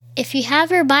If you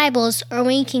have your Bibles or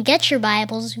when you can get your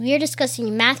Bibles, we are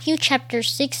discussing Matthew chapter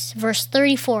 6, verse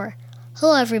 34.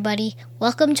 Hello everybody,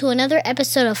 welcome to another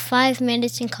episode of 5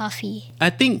 Minutes in Coffee. I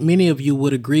think many of you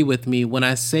would agree with me when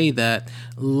I say that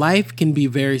life can be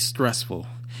very stressful.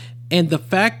 And the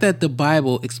fact that the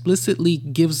Bible explicitly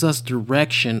gives us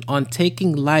direction on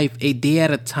taking life a day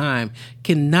at a time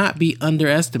cannot be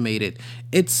underestimated.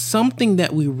 It's something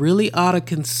that we really ought to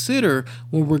consider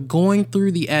when we're going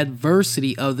through the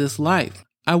adversity of this life.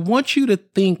 I want you to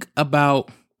think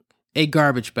about a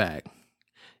garbage bag.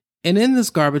 And in this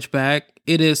garbage bag,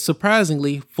 it is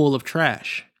surprisingly full of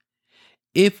trash.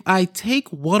 If I take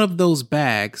one of those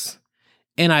bags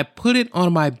and I put it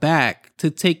on my back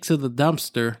to take to the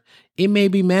dumpster, it may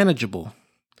be manageable.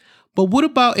 But what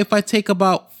about if I take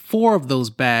about 4 of those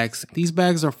bags? These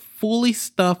bags are fully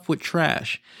stuffed with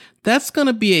trash. That's going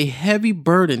to be a heavy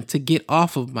burden to get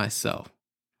off of myself.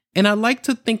 And I like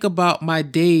to think about my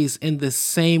days in the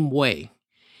same way.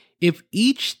 If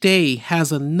each day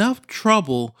has enough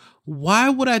trouble, why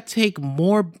would I take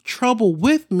more trouble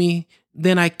with me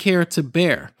than I care to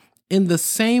bear? In the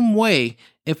same way,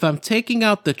 if I'm taking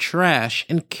out the trash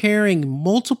and carrying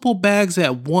multiple bags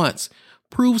at once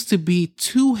proves to be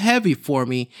too heavy for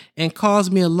me and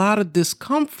cause me a lot of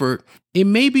discomfort, it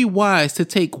may be wise to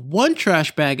take one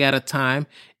trash bag at a time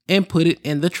and put it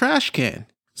in the trash can.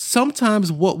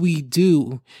 Sometimes what we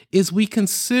do is we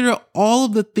consider all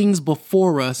of the things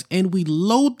before us and we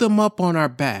load them up on our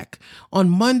back. On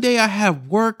Monday, I have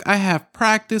work, I have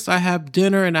practice, I have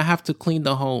dinner, and I have to clean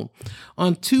the home.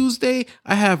 On Tuesday,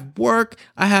 I have work,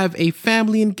 I have a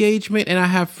family engagement, and I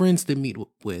have friends to meet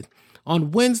with.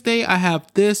 On Wednesday, I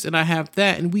have this and I have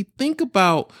that. And we think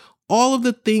about all of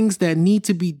the things that need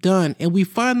to be done and we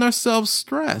find ourselves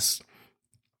stressed.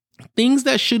 Things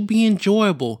that should be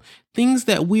enjoyable, things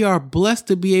that we are blessed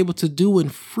to be able to do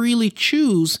and freely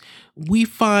choose, we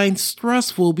find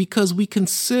stressful because we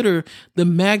consider the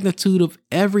magnitude of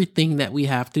everything that we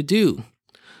have to do.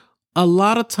 A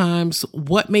lot of times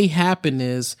what may happen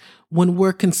is when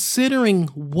we're considering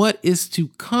what is to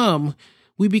come,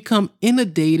 we become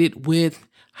inundated with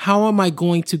how am I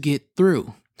going to get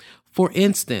through? For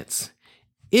instance,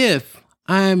 if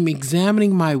I'm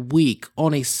examining my week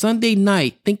on a Sunday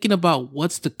night, thinking about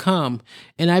what's to come,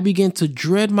 and I begin to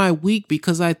dread my week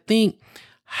because I think,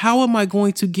 how am I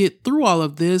going to get through all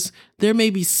of this? There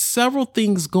may be several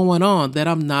things going on that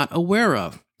I'm not aware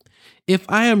of. If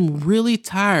I am really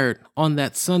tired on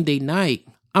that Sunday night,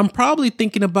 I'm probably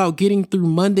thinking about getting through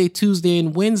Monday, Tuesday,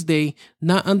 and Wednesday,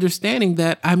 not understanding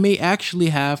that I may actually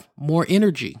have more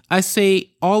energy. I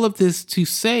say all of this to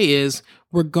say is,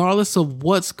 regardless of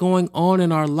what's going on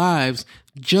in our lives,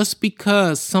 just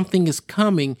because something is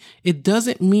coming, it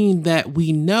doesn't mean that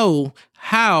we know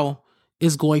how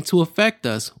it's going to affect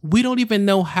us. We don't even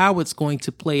know how it's going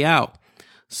to play out.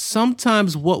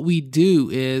 Sometimes what we do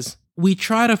is we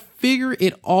try to figure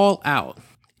it all out.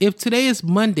 If today is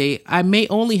Monday, I may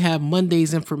only have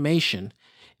Monday's information,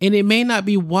 and it may not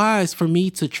be wise for me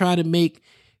to try to make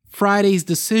Friday's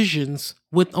decisions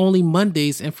with only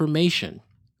Monday's information.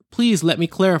 Please let me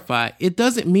clarify. It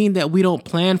doesn't mean that we don't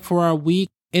plan for our week,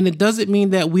 and it doesn't mean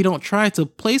that we don't try to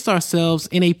place ourselves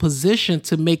in a position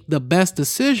to make the best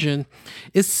decision.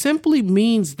 It simply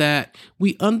means that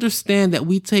we understand that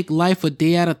we take life a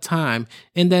day at a time,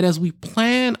 and that as we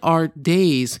plan our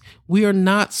days, we are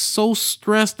not so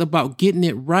stressed about getting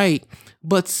it right,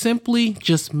 but simply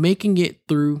just making it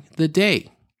through the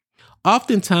day.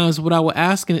 Oftentimes, what I will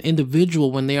ask an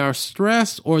individual when they are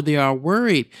stressed or they are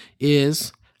worried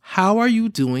is, how are you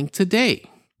doing today?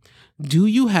 Do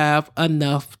you have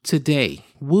enough today?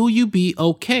 Will you be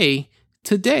okay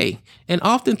today? And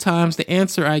oftentimes the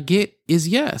answer I get is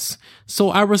yes. So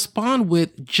I respond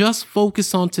with just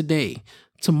focus on today.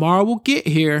 Tomorrow will get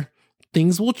here.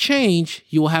 Things will change.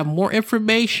 You will have more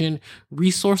information.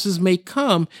 Resources may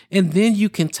come, and then you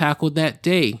can tackle that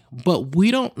day. But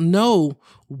we don't know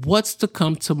what's to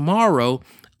come tomorrow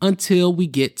until we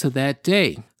get to that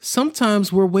day.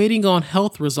 Sometimes we're waiting on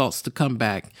health results to come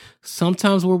back.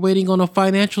 Sometimes we're waiting on a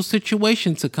financial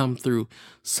situation to come through.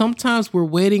 Sometimes we're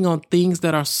waiting on things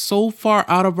that are so far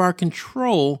out of our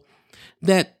control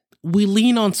that we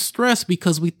lean on stress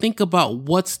because we think about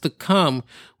what's to come,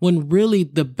 when really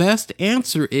the best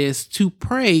answer is to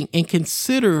pray and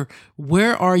consider,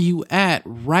 where are you at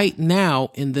right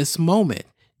now in this moment?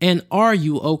 And are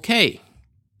you okay?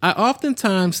 I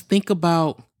oftentimes think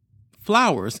about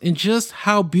flowers and just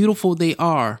how beautiful they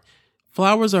are.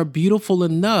 Flowers are beautiful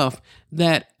enough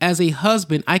that as a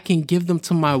husband, I can give them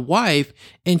to my wife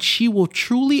and she will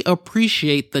truly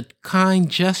appreciate the kind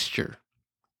gesture.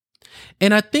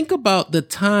 And I think about the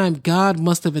time God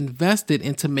must have invested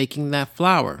into making that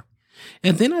flour.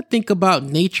 And then I think about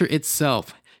nature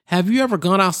itself. Have you ever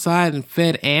gone outside and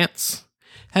fed ants?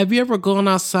 Have you ever gone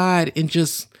outside and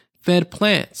just fed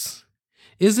plants?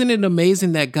 Isn't it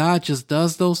amazing that God just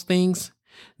does those things?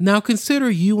 Now consider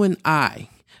you and I.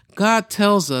 God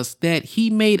tells us that He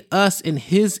made us in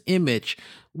His image,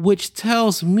 which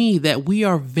tells me that we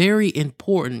are very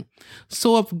important.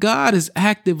 So if God is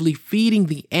actively feeding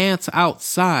the ants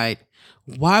outside,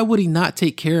 why would He not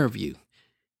take care of you?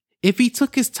 If He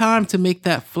took His time to make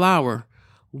that flour,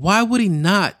 why would He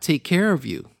not take care of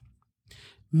you?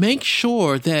 Make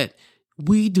sure that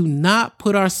we do not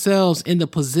put ourselves in the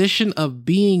position of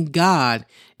being God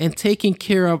and taking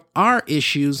care of our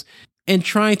issues and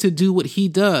trying to do what He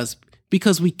does,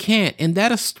 because we can't, and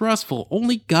that is stressful.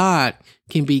 Only God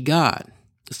can be God.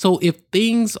 So if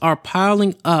things are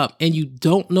piling up and you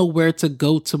don't know where to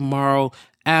go tomorrow,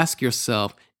 ask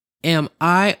yourself, am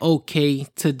I okay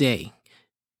today?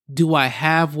 Do I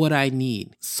have what I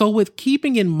need? So with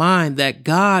keeping in mind that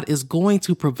God is going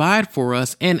to provide for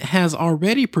us and has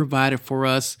already provided for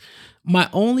us, my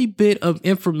only bit of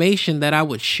information that I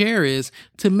would share is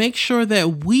to make sure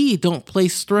that we don't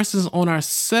place stresses on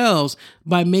ourselves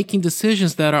by making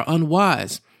decisions that are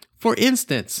unwise. For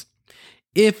instance,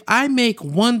 if I make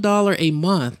 $1 a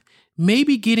month,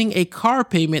 maybe getting a car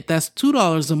payment that's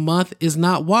 $2 a month is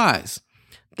not wise.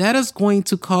 That is going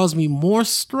to cause me more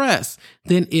stress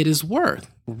than it is worth.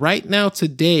 Right now,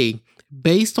 today,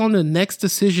 based on the next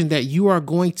decision that you are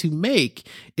going to make,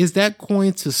 is that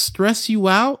going to stress you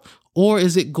out, or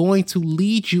is it going to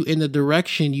lead you in the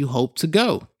direction you hope to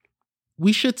go?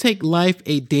 We should take life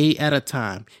a day at a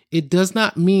time. It does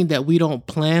not mean that we don't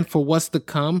plan for what's to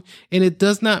come, and it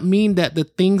does not mean that the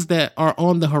things that are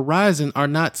on the horizon are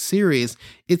not serious.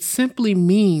 It simply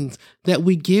means that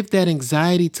we give that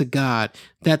anxiety to God,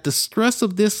 that the stress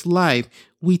of this life,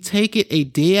 we take it a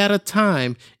day at a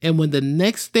time, and when the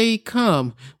next day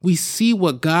comes, we see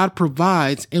what God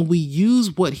provides and we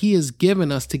use what He has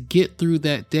given us to get through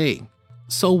that day.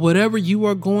 So whatever you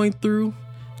are going through,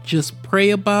 just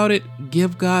pray about it,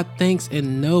 give God thanks,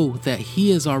 and know that He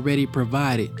has already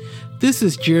provided. This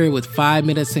is Jerry with 5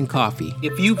 Minutes in Coffee.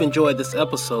 If you've enjoyed this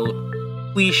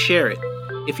episode, please share it.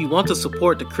 If you want to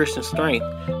support the Christian Strength,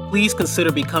 please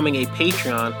consider becoming a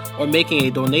Patreon or making a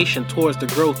donation towards the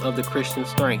growth of the Christian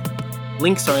Strength.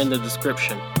 Links are in the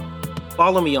description.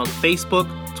 Follow me on Facebook,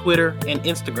 Twitter, and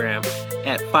Instagram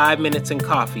at 5 Minutes in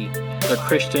Coffee, the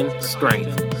Christian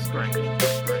Strength.